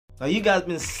Now you guys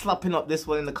been slapping up this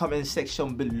one in the comment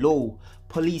section below.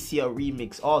 Policia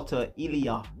remix, ARTUR,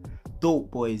 ELIA, Dope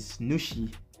Boys,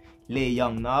 NUSHI,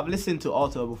 LAIOUNG. Now I've listened to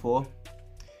ARTUR before,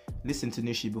 listened to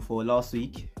NUSHI before. Last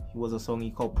week it was a song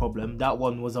he called Problem. That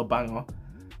one was a banger.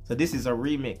 So this is a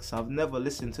remix. I've never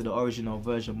listened to the original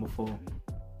version before.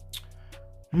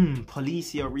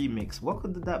 Policia remix. What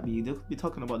could that be? They could be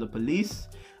talking about the police.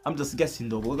 I'm just guessing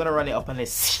though. But we're gonna run it up and let's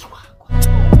see what.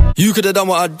 You could have done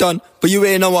what I'd done, but you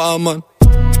ain't know what I'm on.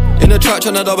 In the track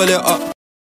trying to double it up.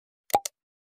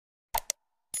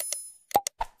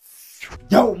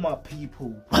 Yo my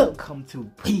people, welcome to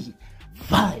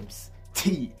BOYZ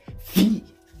TV.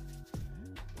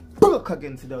 Back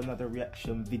again to another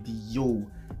reaction video.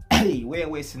 Hey, we ain't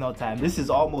wasting our time. This is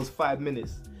almost 5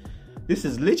 minutes. This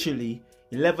is literally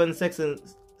 11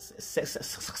 seconds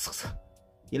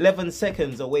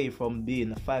away from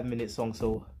being a 5-minute song,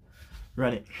 so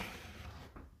run it.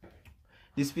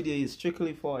 This video is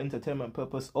strictly for entertainment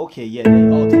purpose. Okay, yeah, they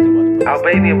all talking about the police.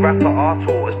 Albanian rapper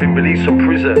ARTUR has been released from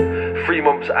prison 3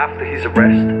 months after his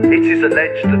arrest. It is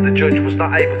alleged that the judge was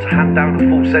not able to hand down a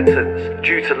full sentence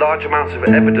due to large amounts of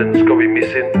evidence going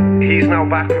missing. He is now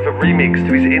back with a remix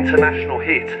to his international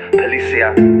hit,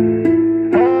 Policia.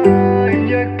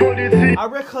 I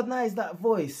recognize that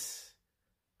voice.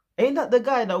 Ain't that the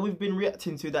guy that we've been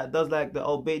reacting to that does like the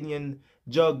Albanian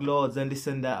drug lords and this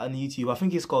and that on YouTube? I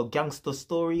think it's called Gangster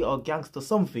Story or Gangster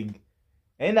something.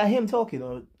 Ain't that him talking,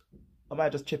 or am I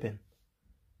just tripping?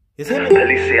 It's him.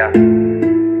 Policia.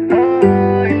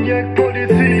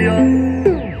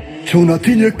 Quna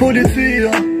ti njek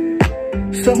policia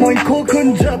Se mojnë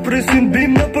kokën gjep Presin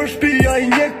bim në për shpia I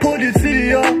njek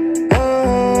policia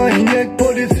I njek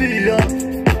policia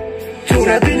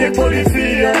Quna ti njek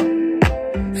policia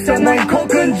Se mojnë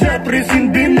kokën gjep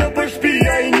Presin bim në për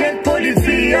shpia I njek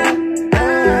policia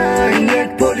I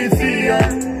njek policia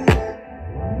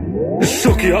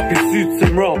Shoki hapi sytë se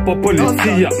mra pa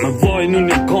policia Me vaj në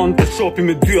një kanë të shopi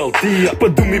me 2 altia Pa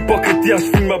du mi pa këtë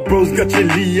jashtë filma bros nga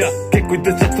qelia Ke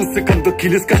kujtë që thu se kanë do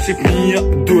kilis ka Shqipnia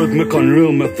Duhet me kanë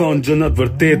real me thonë gjënat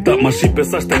vërteta Ma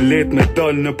shqipes ashtë e let me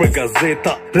dal në për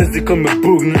gazeta Reziko me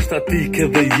bug në shtatike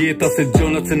dhe jeta Se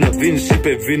gjënat se në vinë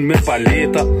shqipe vinë me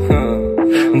paleta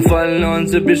Më falë nënë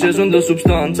se pishe shumë do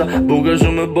substanca Buka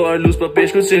shumë e barë lus pa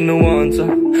peshku si nuanca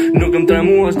Nuk më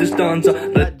tremu është distanca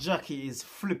That jacket is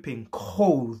flipping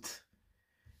cold.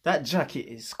 That jacket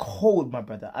is cold, my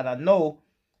brother. And I know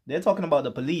they're talking about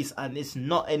the police and it's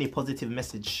not any positive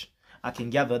message. I can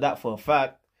gather that for a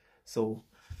fact. So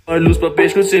Luz pa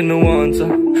peshku si nuanca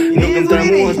Nuk më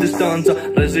tremu është distanca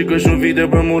Reziko shumë vite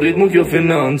për mu rrit mu kjo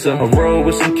financa I roll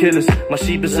with some killers My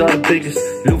sheep is all the biggest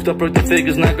Lufta për të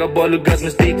figures Na ka balu gat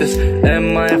me stites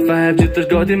MI5 gjithë është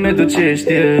gati me do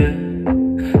qeshtje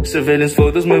Surveillance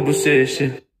photos me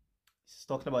buseshje. he's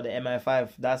talking about the MI5.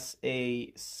 That's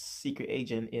a secret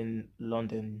agent in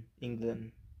London,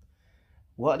 England.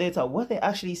 What they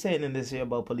actually saying in this here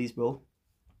about police, bro?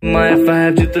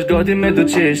 MI5 gjithë është gati me do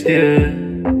qeshtje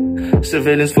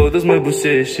Surveillance photos me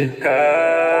buseshje.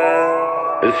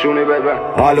 It's Shuni, baby.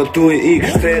 Halo tu I ik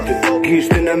shtetit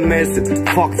Kishtin e mesit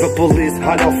Fuck the police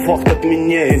Halo fuck të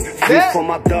t'minjehin Free for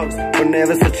my dogs Për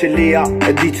neve se qelia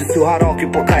E di që su haraki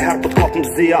Po kaj her për t'kap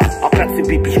në zia A pet si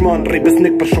bi pishmon Ribes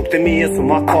nik për shok të mije Su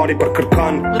ma kari për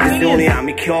kërkan Vizioni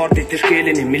jam I kjar Dit I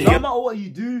shkelin I milion. No matter what you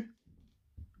do,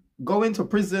 go into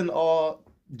prison or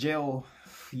jail,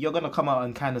 you're gonna come out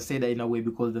and kind of say that in a way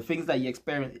because the things that you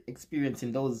experience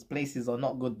in those places are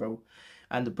not good, bro.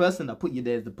 And the person that put you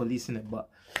there is the police, in it. But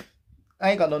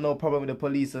I ain't got no problem with the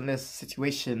police unless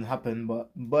situation happen. But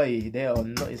boy, they are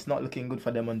not. It's not looking good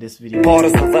for them on this video.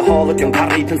 Pares dhe halët jam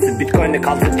karritën Si bitcoin e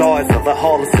kalë të dajës Dhe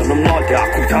halës se në mnalti a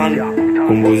kujtan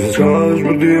Kum bojzë qka është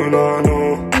për dy nano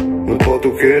Me po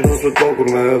t'u kesh nësë me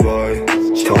t'pokur me vaj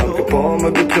Qanë ke pa me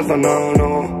dy që nano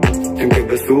Tim ke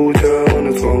besu që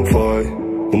unë s'kom faj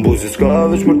Kum bojzë qka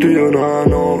është për dy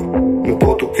nano Me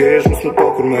po t'u kesh nësë me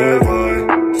t'pokur me vaj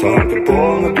Qanë ke pa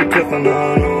me dy që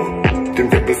nano Tim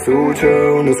ke besu që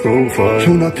unë s'kom faj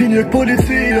Quna ti njek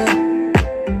policia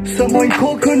Se mojnë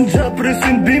kokën gjep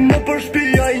Presin bim më për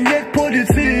shpia I njek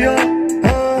policia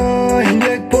I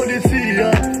njek policia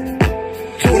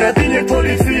Quna ti njek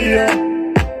policia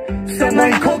Se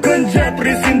mojnë kokën gjep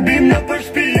Presin bim më për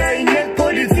shpia I njek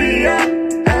policia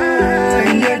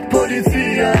I njek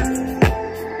policia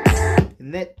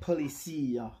Net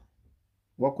Policia.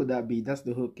 What could that be? That's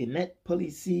the hook. Net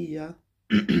Policia.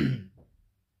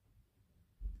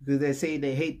 Because they say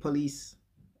they hate police.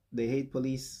 They hate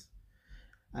police.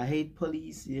 I hate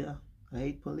police, yeah. I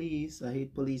hate police. I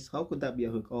hate police. How could that be a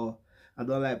hook? Oh, I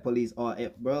don't like police. Oh,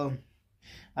 bro.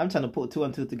 I'm trying to put 2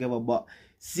 and 2 together, but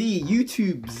see,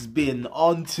 YouTube's been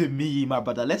on to me, my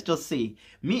brother. Let's just say,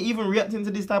 me even reacting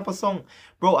to this type of song,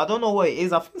 bro, I don't know what it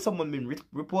is. I think someone been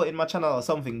reporting my channel or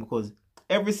something, because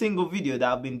every single video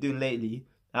that I've been doing lately,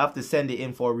 I have to send it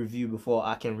in for a review before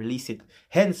I can release it.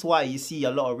 Hence why you see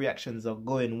a lot of reactions are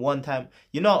going one time.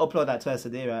 You know, I upload that twice a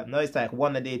day, right? Now it's like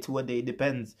 1 a day, 2 a day, it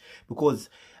depends. Because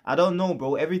I don't know,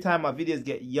 bro. Every time my videos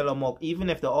get yellow mark, even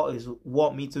if the artists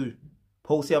want me to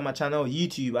post it on my channel,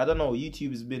 YouTube, I don't know,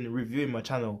 YouTube has been reviewing my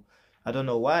channel. I don't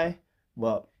know why,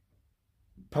 but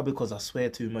probably because I swear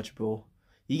too much, bro.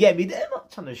 You get me? They're not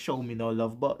trying to show me no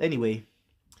love, but anyway,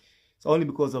 it's only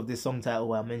because of this song title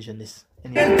why I mentioned this.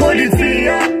 Anyway.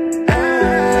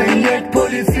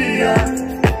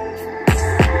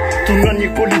 Tu nga një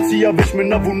policia veç me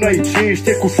navuna I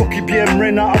qeshtje Ku shok I bje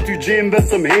mrena aty gjem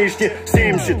vesëm heshtje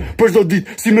Semshit për shdo dit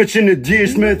si me qene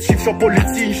djeshme Qifsha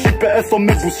polici shipe e thom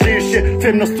me busqeshje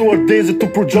Them na stewardeze tu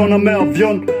përgjana me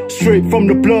avion Straight from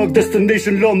the plug,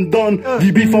 destination London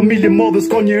DB familje modhe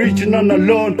s'ka njeri që na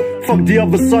nalon Fuck the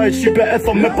other side, shipe e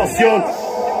thom me pasion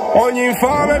Ogni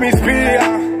infame mi spia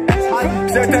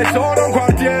Se te sono un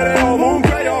quartiere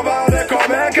ovunque io vado è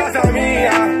come casa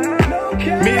mia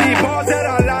Mi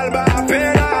riposerò all'alba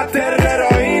appena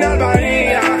atterrerò in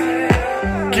Albania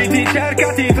Chi ti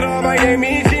cerca ti trova, I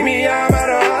nemici mi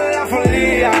amano alla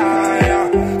follia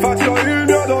Faccio il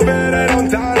mio dovere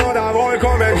lontano da voi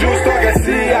come è giusto che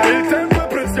sia Il tempo è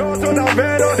prezioso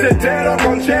davvero se te lo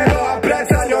concedo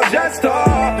Apprezza il mio gesto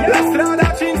La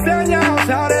strada ci insegna a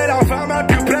usare la fama al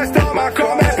più presto ma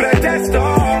come pretesto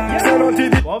Se non ti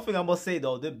dico One thing I must say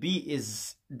though, the beat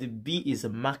is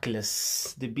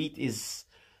immaculate. The beat is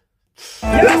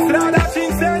La strada ci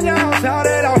insegna a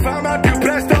usare la fama al più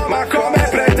presto ma come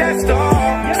pretesto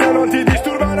Se non ti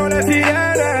disturbano le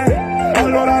sirene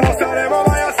Allora non staremo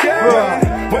mai assieme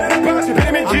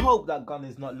I hope that gun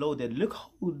is not loaded. Look how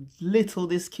little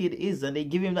this kid is and they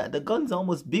give him that. The gun's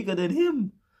almost bigger than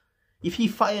him. If he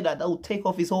fired that would take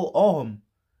off his whole arm.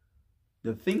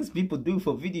 The things people do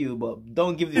for video, but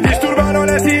don't give them. Disturbano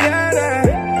le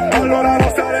sirene Allora non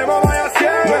staremo mai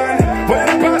assieme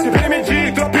Vuoi un passo per i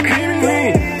G, troppi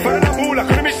crimini Fai una bulla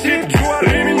con i miei shit giù a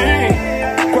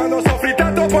Rimini Quando soffri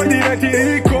tanto poi diventi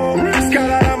ricco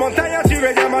Scala la montagna ci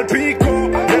vediamo al picco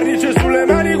Vernice sulle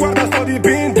mani guarda sto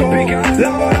dipinto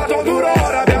Lavorato duro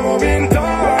ora abbiamo vinto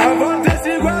A volte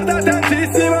si guarda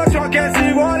tantissimo ciò che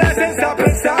si vuole senza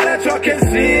pensare a ciò che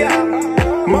sia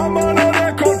Mamma non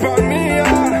è colpa mia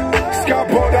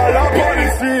Scappo dalla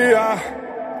polizia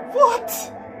What?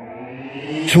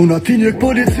 Quna ti njek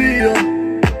policia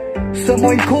Se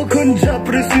mojnë kokën gjep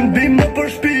Presin bimë për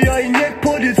shpia I njek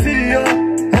policia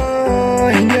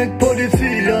I njek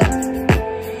policia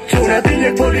Quna ti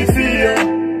njek policia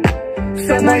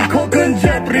Se mojnë kokën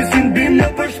gjep Presin bimë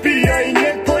për shpia I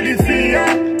njek policia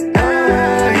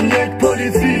I njek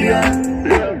policia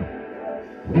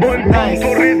Bojnë Nice. të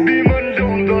rrit bimën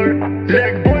lundër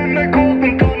Lek bojnë me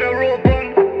kokën të në Europën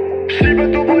Shqipe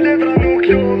të po letra nuk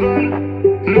lodhen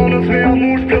Nonës me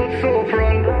amush plot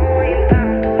sofrën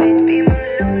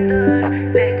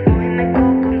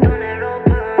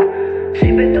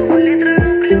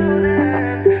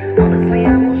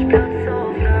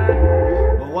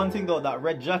But one thing though, that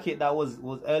red jacket that was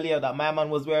earlier that my man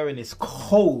was wearing is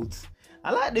cold.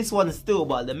 I like this one still,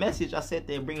 but the message I said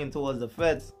they're bringing towards the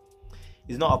feds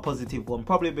is not a positive one.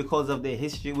 Probably because of their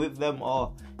history with them,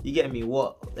 or you get me,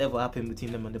 whatever happened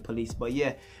between them and the police. But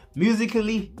yeah,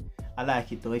 musically, I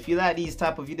like it though. If you like these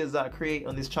type of videos that I create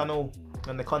on this channel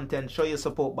and the content, show your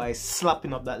support by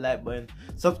slapping up that like button.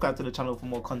 Subscribe to the channel for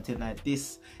more content like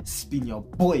this. Spin your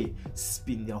boy,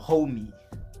 spin your homie.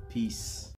 Peace.